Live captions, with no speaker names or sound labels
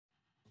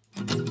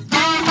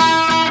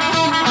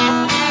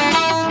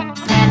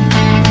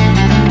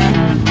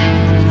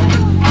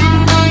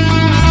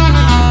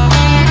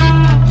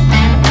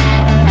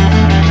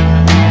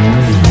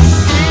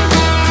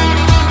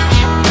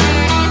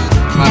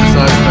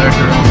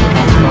contactor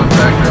on the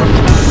contactor.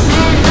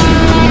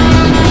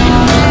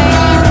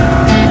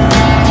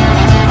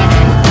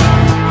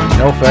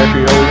 No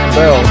factory OEM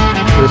belt.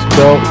 This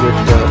belt with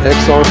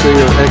XRC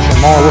or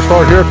XMR. We'll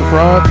start here at the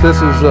front. This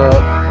is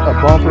a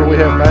bumper we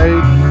have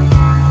made.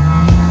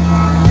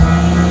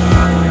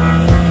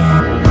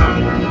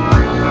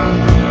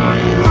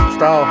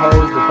 Style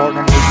hose, the part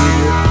number we give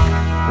you.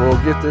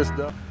 We'll get this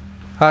done.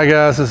 Hi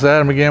guys, this is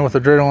Adam again with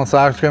Adrenaline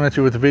Cycles coming at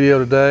you with the video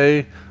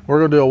today. We're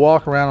going to do a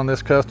walk around on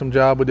this custom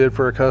job we did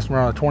for a customer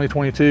on a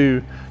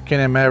 2022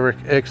 Can-Am Maverick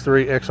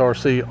X3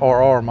 XRC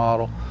RR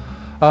model.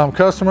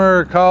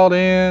 Customer called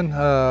in,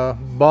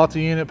 bought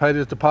the unit, paid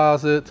his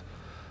deposit.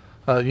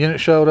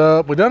 Unit showed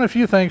up. We done a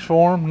few things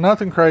for him,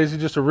 nothing crazy,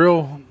 just a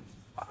real,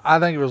 I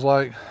think it was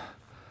like,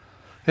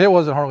 it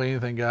wasn't hardly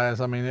anything guys.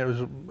 I mean, it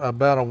was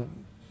about a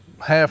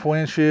half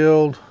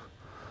windshield,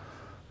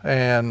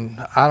 and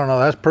I don't know,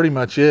 that's pretty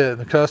much it.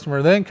 The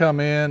customer then come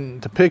in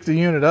to pick the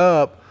unit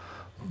up,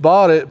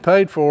 bought it,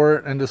 paid for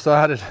it, and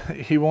decided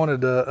he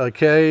wanted a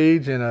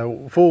cage and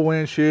a full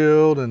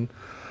windshield and,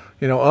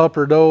 you know,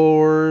 upper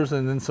doors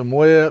and then some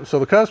whips. So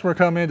the customer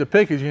come in to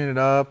pick his unit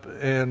up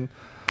and,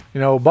 you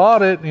know,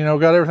 bought it, you know,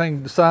 got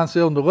everything signed,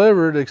 sealed, and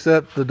delivered,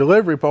 except the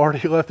delivery part,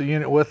 he left the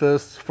unit with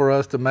us for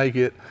us to make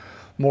it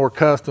more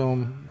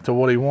custom to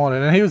what he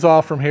wanted. And he was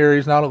off from here.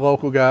 He's not a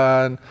local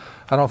guy, and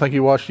I don't think he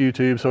watched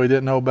YouTube, so he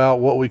didn't know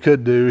about what we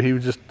could do. He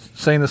was just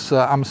seen us,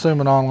 I'm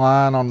assuming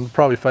online on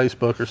probably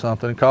Facebook or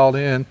something, called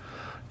in,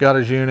 got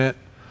his unit,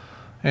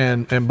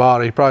 and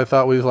bought it. He probably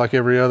thought we was like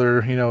every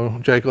other, you know,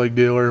 Jake League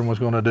dealer and was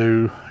going to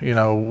do, you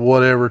know,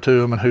 whatever to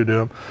him and who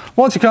to him.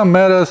 Once he come and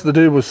met us, the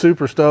dude was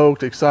super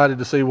stoked, excited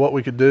to see what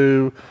we could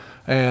do,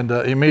 and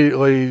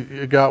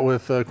immediately got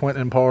with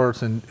Quentin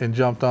Parts and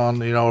jumped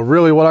on, you know,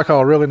 really what I call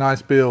a really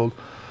nice build.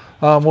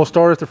 We'll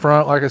start at the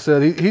front. Like I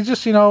said, he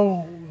just, you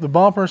know, the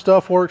bumper and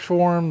stuff works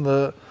for him.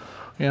 The,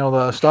 you know,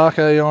 the stock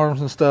A-arms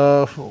and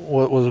stuff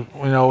was,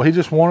 you know, he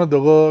just wanted the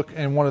look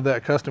and wanted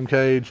that custom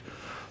cage.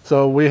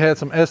 So we had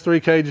some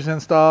S3 cages in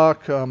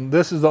stock.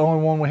 This is the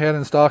only one we had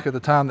in stock at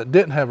the time that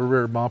didn't have a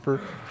rear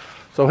bumper.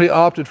 So he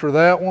opted for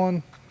that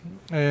one.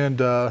 And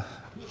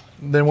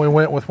then we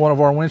went with one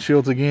of our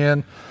windshields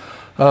again.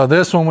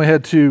 This one we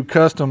had to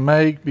custom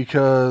make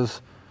because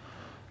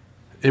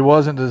it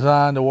wasn't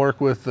designed to work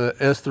with the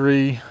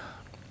S3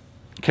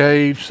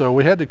 cage. So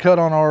we had to cut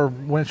on our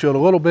windshield a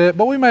little bit,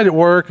 but we made it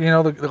work. You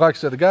know, like I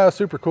said, the guy is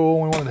super cool.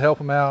 We wanted to help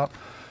him out,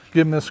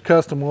 give him this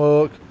custom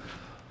look.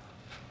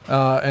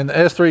 And the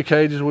S3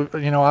 cages,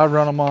 you know, I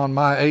run them on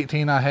my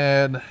 18 I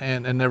had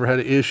and never had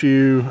an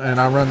issue.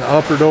 And I run the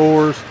upper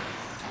doors.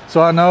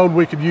 So I know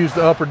we could use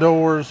the upper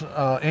doors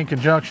in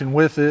conjunction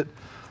with it.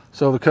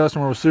 So the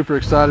customer was super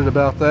excited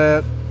about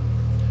that.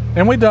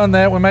 And we done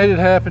that, we made it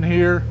happen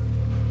here.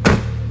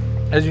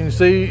 As you can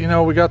see, you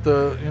know, we got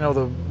the, you know,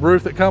 the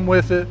roof that come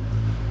with it.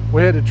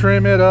 We had to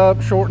trim it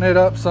up, shorten it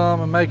up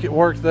some and make it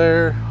work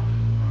there.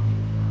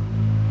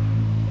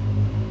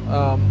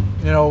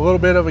 You know, a little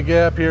bit of a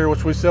gap here,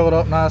 which we seal it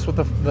up nice with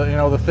the you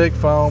know, the thick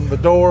foam. The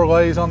door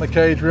lays on the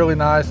cage really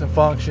nice and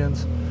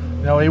functions.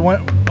 You know, he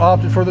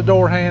opted for the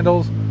door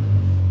handles.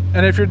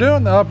 And if you're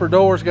doing the upper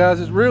doors,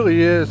 guys, it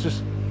really is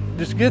just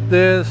get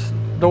this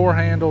door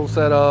handle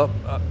set up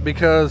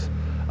because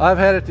I've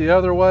had it the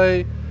other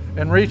way.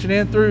 And reaching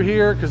in through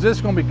here, because this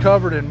is going to be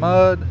covered in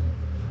mud,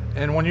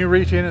 and when you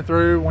reach in and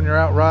through when you're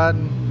out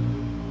riding,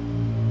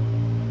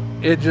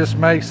 it just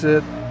makes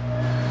it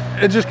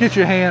just gets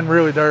your hand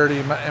really dirty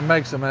and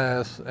makes a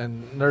mess.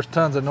 And there's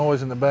tons of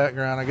noise in the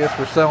background. I guess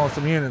we're selling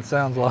some units,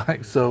 sounds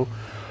like. So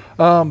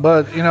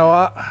but you know,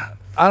 I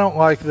don't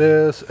like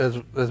this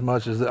as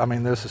much as, I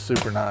mean, this is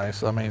super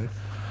nice. I mean,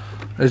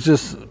 it's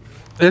just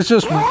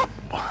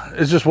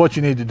what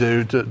you need to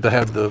do to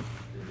have the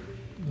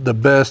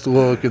best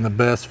look and the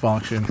best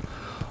function,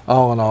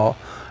 all in all.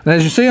 And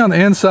as you see on the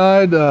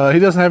inside, he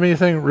doesn't have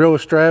anything real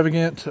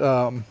extravagant.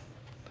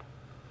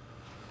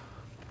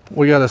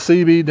 We got a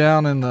CB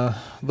down in the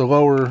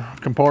lower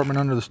compartment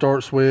under the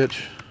start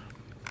switch.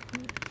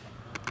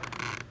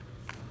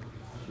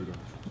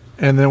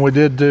 And then we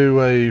did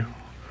do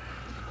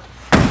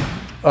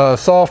a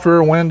soft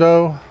rear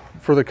window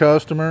for the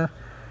customer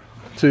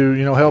to,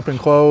 you know, help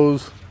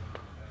enclose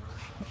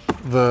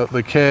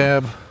the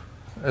cab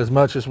as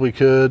much as we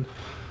could,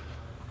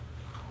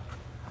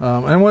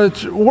 and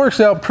which works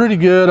out pretty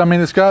good. I mean,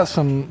 it's got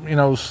some, you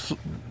know,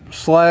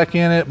 slack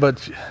in it,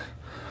 but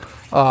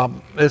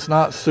it's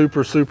not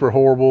super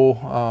horrible,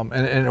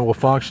 and it will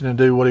function and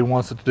do what he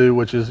wants it to do,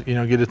 which is, you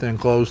know, get it the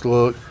enclosed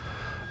look.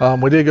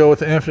 We did go with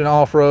the Infinite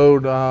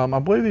Off-Road. I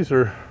believe these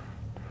are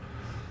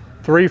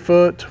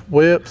 3-foot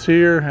whips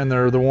here, and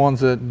they're the ones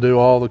that do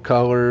all the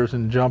colors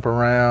and jump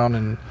around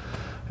and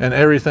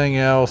everything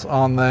else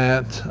on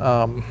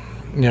that.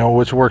 You know,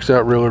 which works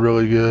out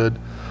really good.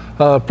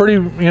 Pretty,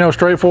 you know,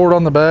 straightforward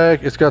on the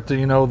back. It's got the,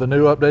 you know, the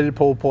new updated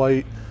pull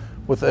plate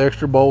with the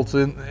extra bolts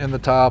in the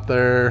top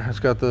there. It's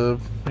got the,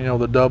 you know,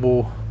 the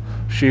double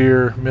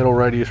shear middle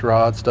radius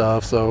rod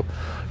stuff. So,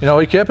 you know,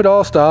 he kept it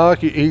all stock.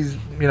 He's,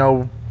 you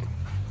know,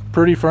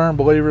 pretty firm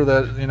believer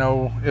that, you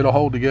know, it'll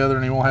hold together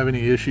and he won't have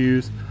any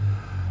issues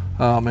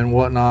and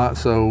whatnot.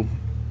 So,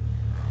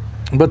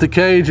 but the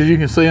cage, as you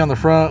can see on the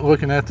front,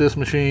 looking at this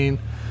machine,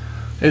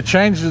 it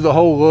changes the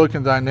whole look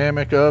and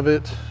dynamic of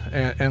it,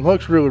 and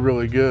looks really,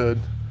 really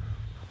good.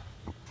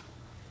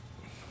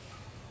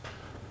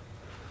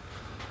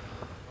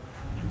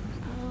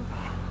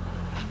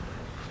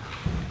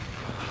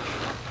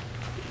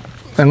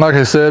 And like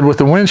I said, with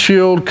the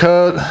windshield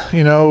cut,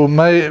 you know,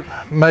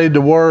 made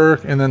to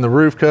work, and then the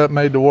roof cut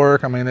made to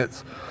work. I mean,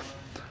 it's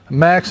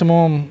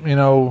maximum, you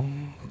know,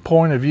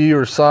 point of view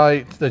or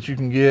sight that you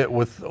can get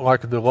with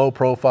like the low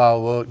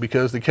profile look,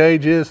 because the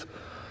cage is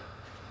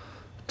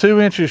 2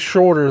 inches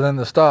shorter than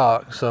the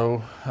stock.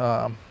 So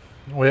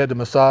we had to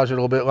massage it a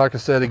little bit. Like I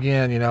said,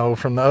 again, you know,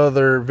 from the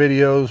other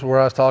videos where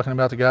I was talking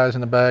about the guys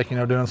in the back, you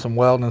know, doing some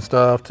welding and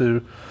stuff,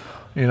 to,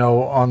 you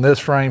know, on this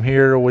frame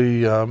here,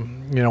 we,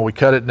 you know, we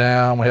cut it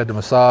down. We had to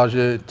massage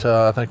it.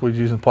 I think we was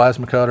using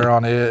plasma cutter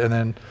on it, and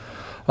then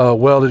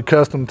welded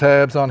custom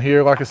tabs on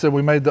here. Like I said,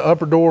 we made the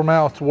upper door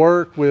mounts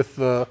work with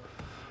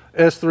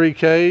S3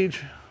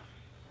 cage.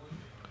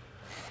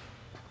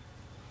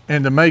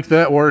 And to make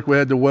that work, we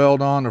had to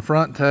weld on the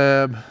front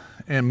tab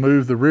and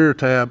move the rear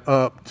tab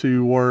up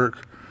to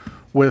work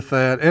with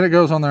that. And it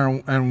goes on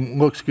there and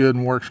looks good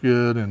and works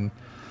good. And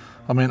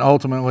I mean,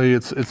 ultimately,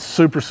 it's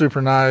super,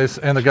 super nice.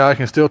 And the guy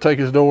can still take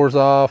his doors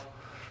off,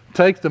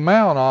 take the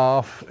mount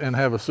off, and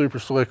have a super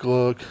slick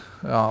look.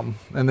 And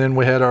then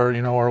we had our,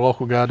 you know, our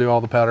local guy do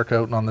all the powder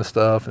coating on this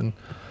stuff. And,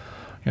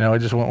 you know, I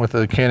just went with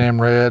the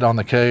Can-Am red on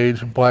the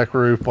cage, black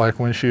roof, black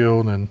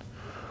windshield, and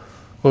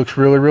looks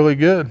really, really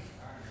good.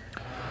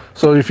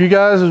 So if you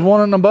guys is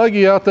wanting a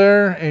buggy out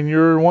there and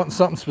you're wanting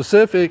something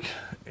specific,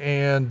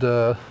 and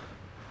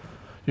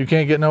you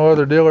can't get no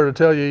other dealer to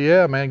tell you,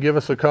 yeah, man, give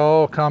us a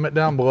call, comment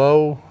down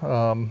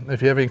below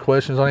if you have any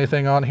questions on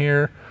anything on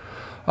here.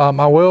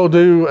 I will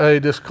do a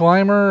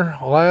disclaimer.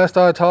 Last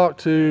I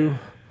talked to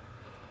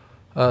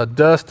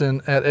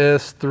Dustin at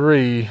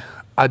S3,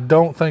 I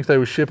don't think they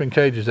were shipping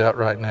cages out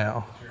right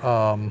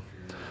now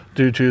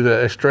due to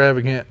the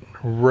extravagant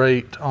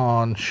rate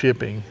on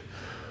shipping.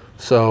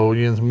 So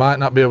you might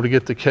not be able to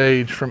get the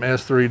cage from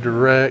S3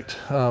 direct,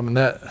 and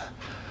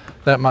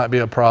that might be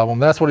a problem.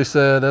 That's what he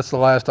said. That's the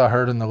last I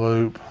heard in the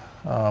loop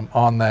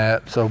on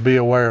that. So be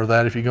aware of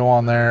that. If you go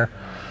on there,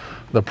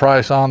 the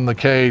price on the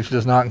cage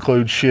does not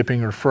include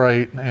shipping or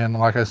freight. And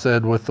like I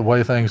said, with the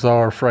way things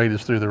are, freight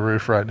is through the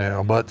roof right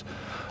now. But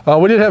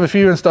we did have a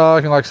few in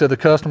stock, and like I said, the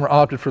customer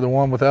opted for the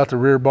one without the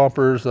rear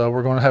bumpers.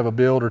 We're going to have a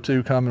build or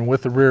two coming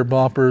with the rear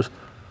bumpers.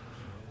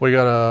 We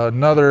got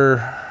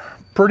another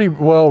pretty,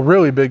 well,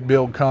 really big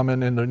build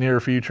coming in the near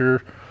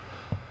future.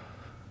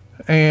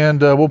 And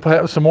we'll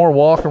have some more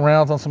walk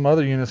arounds on some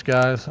other units,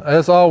 guys.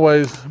 As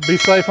always, be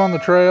safe on the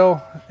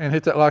trail, and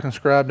hit that like and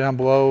subscribe down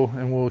below,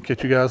 and we'll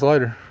catch you guys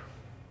later.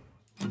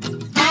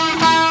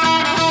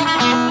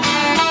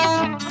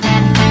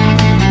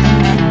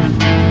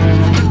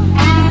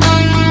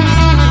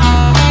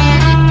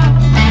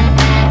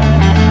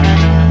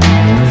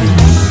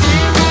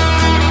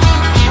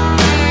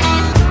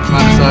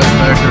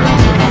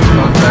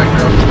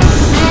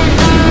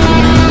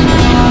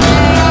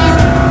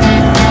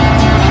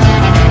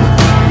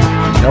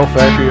 No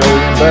factory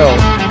OEM belt.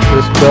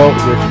 This belt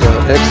with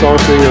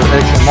XRC or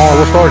XMR.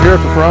 We'll start here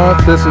at the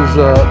front. This is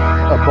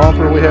a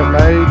bumper we have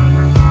made.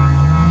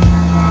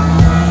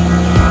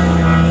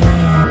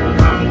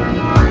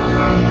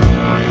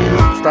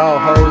 Style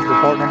hose, the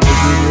part number we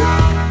give you.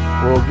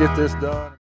 We'll get this done.